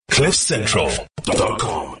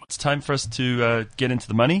CliffCentral.com. It's time for us to get into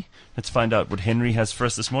the money. Let's find out what Henry has for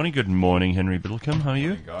us this morning. Good morning, Henry Biddlecombe. How are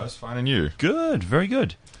you? Hey guys, fine, and you? Good, very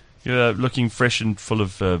good. You're looking fresh and full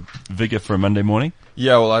of vigor for a Monday morning.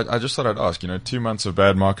 Yeah, well, I just thought I'd ask. 2 months of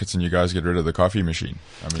bad markets and you guys get rid of the coffee machine.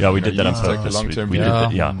 I mean, Yeah, we did that on you take purpose. the long-term We view. did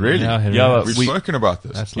that, yeah. Really? Yeah, Henry. Yeah, We've we- spoken about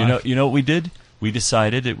this. That's You know what we did? We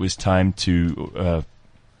decided it was time to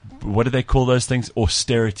what do they call those things?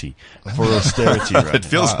 Austerity. For austerity, right? It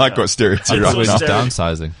feels like austerity It's right We're now. just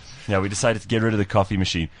downsizing. Yeah, we decided to get rid of the coffee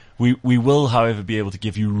machine. We will, however, be able to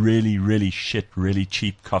give you really, really really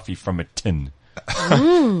cheap coffee from a tin.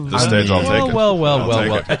 This stage, I'll take it. Well.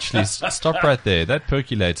 take it. Actually, stop right there. That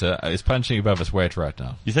percolator is punching above its weight right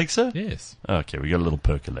now. You think so? Yes. Okay, we got a little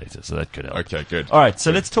percolator, so that could help. Okay, good. All right,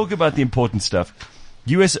 so let's talk about the important stuff.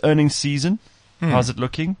 U.S. earnings season. How's it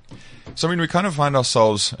looking? So, we kind of find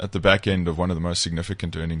ourselves at the back end of one of the most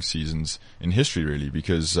significant earnings seasons in history, really,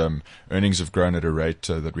 because earnings have grown at a rate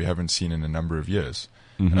that we haven't seen in a number of years.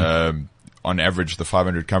 On average, the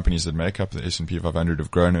 500 companies that make up the S&P 500 have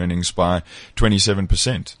grown earnings by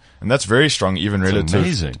 27%. And that's very strong, even relative.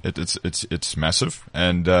 amazing. It's massive,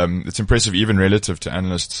 and it's impressive even relative to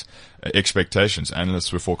analysts' expectations.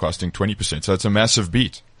 Analysts were forecasting 20%, so it's a massive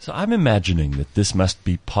beat. So I'm imagining that this must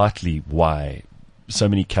be partly why so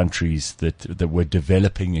many countries that were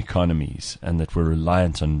developing economies and that were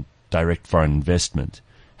reliant on direct foreign investment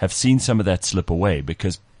have seen some of that slip away,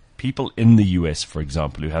 because people in the US, for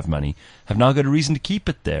example, who have money, have now got a reason to keep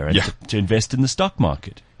it there and Yeah. to invest in the stock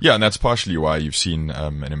market. Yeah, and that's partially why you've seen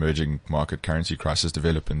an emerging market currency crisis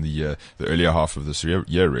develop in the earlier half of this year,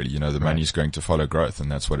 really. The money's going to follow growth, and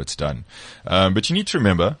that's what it's done. But you need to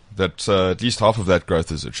remember that at least half of that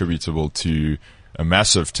growth is attributable to a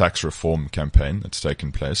massive tax reform campaign that's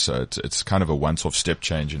taken place. So it's kind of a once-off step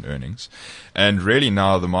change in earnings. And really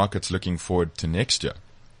now the market's looking forward to next year.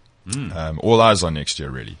 All eyes on next year,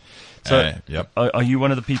 really. So, yep. are you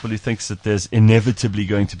one of the people who thinks that there's inevitably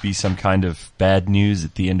going to be some kind of bad news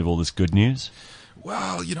at the end of all this good news?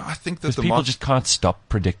 Well, I think that Because the people market... just can't stop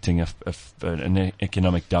predicting an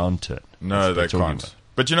economic downturn. No, That's what they they're talking can't. about.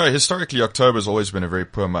 But historically, October's always been a very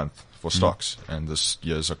poor month for stocks, and this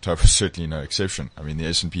year's October is certainly no exception. I mean, the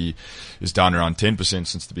S&P is down around 10%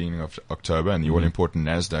 since the beginning of October, and the all-important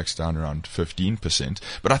Nasdaq's down around 15%.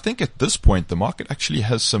 But I think at this point, the market actually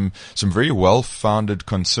has some very well-founded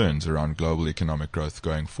concerns around global economic growth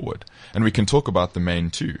going forward. And we can talk about the main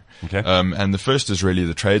two. Okay. And the first is really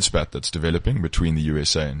the trade spat that's developing between the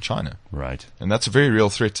USA and China. Right. And that's a very real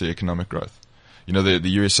threat to economic growth. The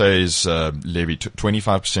USA's levied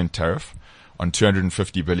 25% tariff on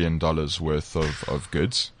 $250 billion worth of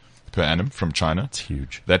goods per annum from China. It's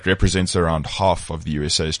huge. That represents around half of the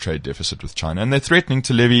USA's trade deficit with China. And they're threatening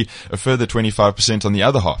to levy a further 25% on the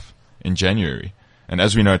other half in January. And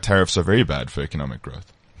as we know, tariffs are very bad for economic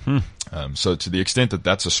growth. So to the extent that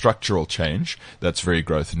that's a structural change, that's very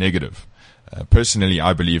growth negative. Personally,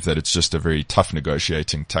 I believe that it's just a very tough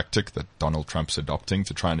negotiating tactic that Donald Trump's adopting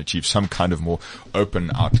to try and achieve some kind of more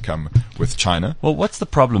open outcome with China. Well, what's the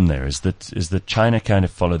problem there is that China kind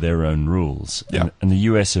of follow their own rules, Yeah. and the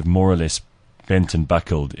US have more or less bent and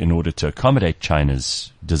buckled in order to accommodate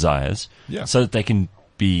China's desires, Yeah. so that they can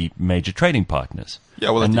be major trading partners. Yeah,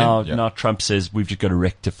 well, and at the now, end, yeah. now Trump says we've just got to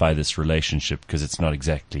rectify this relationship because it's not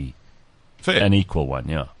exactly Fair. an equal one.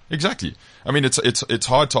 Yeah. Exactly. I mean, it's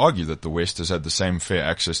hard to argue that the West has had the same fair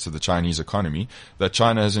access to the Chinese economy that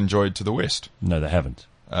China has enjoyed to the West. No, they haven't.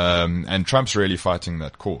 And Trump's really fighting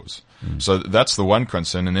that cause. So that's the one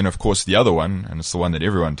concern. And then, of course, the other one, and it's the one that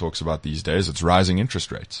everyone talks about these days, it's rising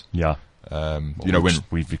interest rates. Yeah. When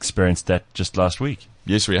We've experienced that just last week.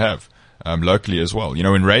 yes, we have. Locally as well.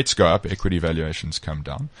 When rates go up, equity valuations come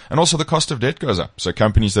down. And also the cost of debt goes up. So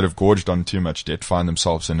companies that have gorged on too much debt find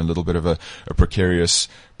themselves in a little bit of a precarious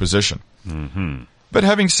position. Mm-hmm. But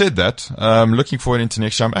having said that, looking forward into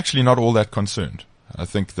next year, I'm actually not all that concerned. I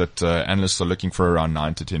think that analysts are looking for around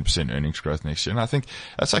 9 to 10% earnings growth next year. And I think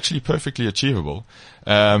that's actually perfectly achievable.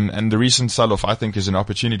 And the recent sell-off, I think, is an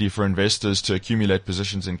opportunity for investors to accumulate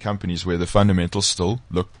positions in companies where the fundamentals still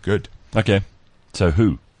look good. Okay. So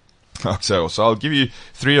who? So I'll give you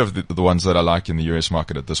three of the ones that I like in the US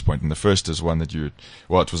market at this point. And the first is one that it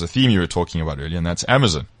was a theme you were talking about earlier, and that's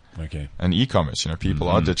Amazon Okay. and e-commerce. People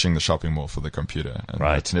are ditching the shopping mall for the computer. And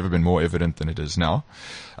Right. it's never been more evident than it is now.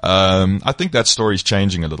 I think that story's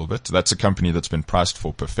changing a little bit. That's a company that's been priced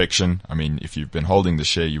for perfection. I mean, if you've been holding the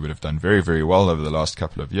share, you would have done very, very well over the last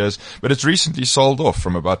couple of years. But it's recently sold off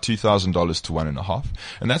from about $2,000 to $1.5.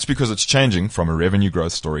 And that's because it's changing from a revenue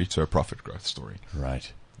growth story to a profit growth story.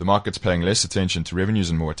 Right. The market's paying less attention to revenues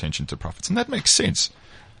and more attention to profits. And that makes sense.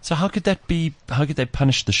 So how could that be? How could they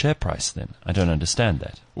punish the share price then? I don't understand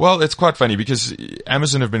that. Well, it's quite funny because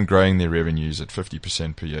Amazon have been growing their revenues at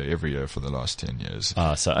 50% per year every year for the last 10 years.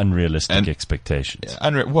 So unrealistic expectations.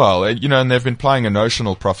 And they've been applying a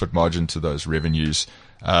notional profit margin to those revenues.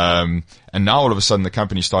 And now all of a sudden the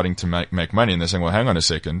company's starting to make money, and they're saying, well, hang on a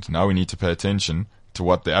second. Now we need to pay attention to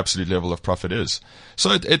what the absolute level of profit is.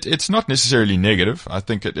 So it's not necessarily negative. I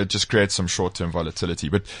think it just creates some short-term volatility.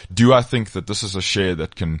 But do I think that this is a share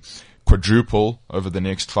that can quadruple over the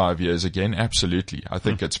next 5 years again? Absolutely. I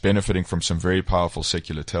think it's benefiting from some very powerful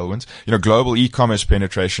secular tailwinds. Global e-commerce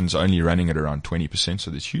penetration is only running at around 20%,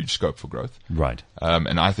 so there's huge scope for growth. Right.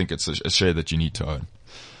 And I think it's a share that you need to own.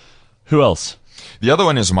 Who else? The other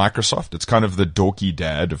one is Microsoft. It's kind of the dorky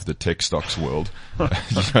dad of the tech stocks world.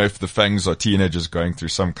 If the FANGs are teenagers going through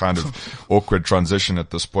some kind of awkward transition at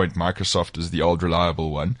this point, Microsoft is the old reliable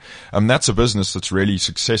one. That's a business that's really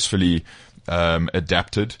successfully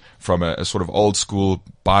adapted from a sort of old school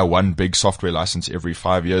buy one big software license every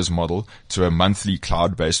 5 years model to a monthly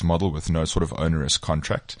cloud-based model with no sort of onerous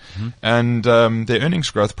contract. Mm-hmm. And their earnings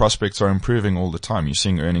growth prospects are improving all the time. You're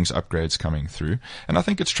seeing earnings upgrades coming through. And I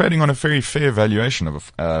think it's trading on a very fair valuation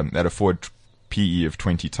of at a forward PE of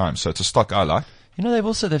 20 times. So it's a stock I like.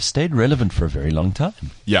 They've stayed relevant for a very long time.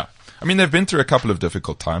 Yeah. I mean, they've been through a couple of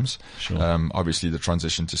difficult times. Sure. Obviously, the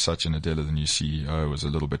transition to Satya Nadella, the new CEO, was a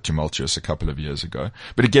little bit tumultuous a couple of years ago.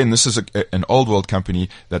 But again, this is an old world company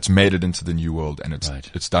that's made it into the new world, and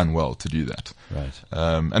it's done well to do that. Right.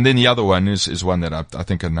 And then the other one is one that I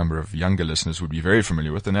think a number of younger listeners would be very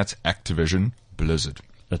familiar with, and that's Activision Blizzard.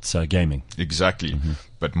 That's gaming. Exactly. Mm-hmm.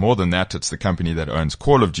 But more than that, it's the company that owns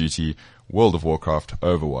Call of Duty, World of Warcraft,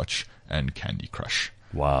 Overwatch, and Candy Crush.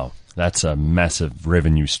 Wow. That's a massive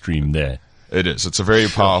revenue stream there. It is. It's a very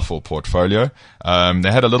powerful portfolio.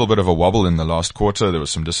 They had a little bit of a wobble in the last quarter. There was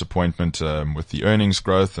some disappointment with the earnings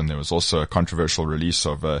growth, and there was also a controversial release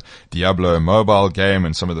of a Diablo mobile game,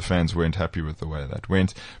 and some of the fans weren't happy with the way that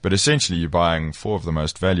went. But essentially, you're buying 4 of the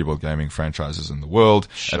most valuable gaming franchises in the world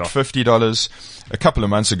at $50. A couple of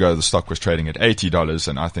months ago, the stock was trading at $80,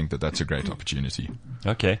 and I think that that's a great opportunity.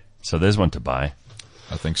 Okay. So there's one to buy.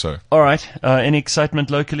 I think so. All right. Any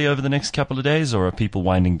excitement locally over the next couple of days, or are people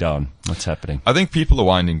winding down? What's happening? I think people are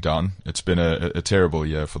winding down. It's been a terrible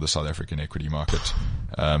year for the South African equity market.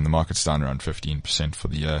 The market's down around 15% for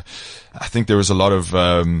the year. I think there was a lot of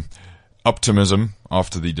optimism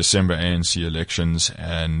after the December ANC elections,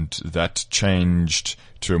 and that changed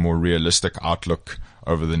to a more realistic outlook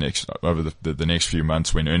over the next few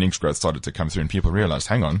months when earnings growth started to come through, and people realized,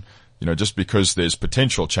 hang on, just because there's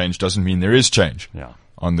potential change doesn't mean there is change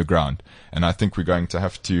on the ground. And I think we're going to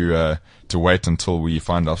have to wait until we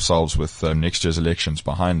find ourselves with next year's elections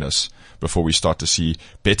behind us before we start to see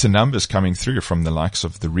better numbers coming through from the likes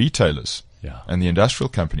of the retailers and the industrial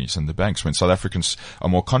companies and the banks, when South Africans are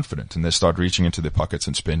more confident and they start reaching into their pockets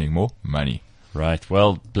and spending more money. Right.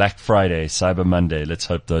 Well, Black Friday, Cyber Monday, let's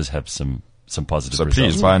hope those have some positive results. So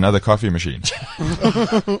please buy another coffee machine.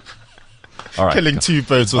 All right. Killing 2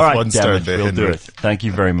 birds with one stone there, we'll Henry. do it. Thank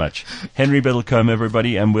you very much. Henry Biddlecombe,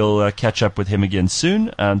 everybody, and we'll catch up with him again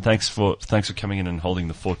soon. And thanks for coming in and holding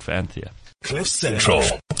the fort for Anthea.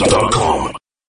 CliffCentral.com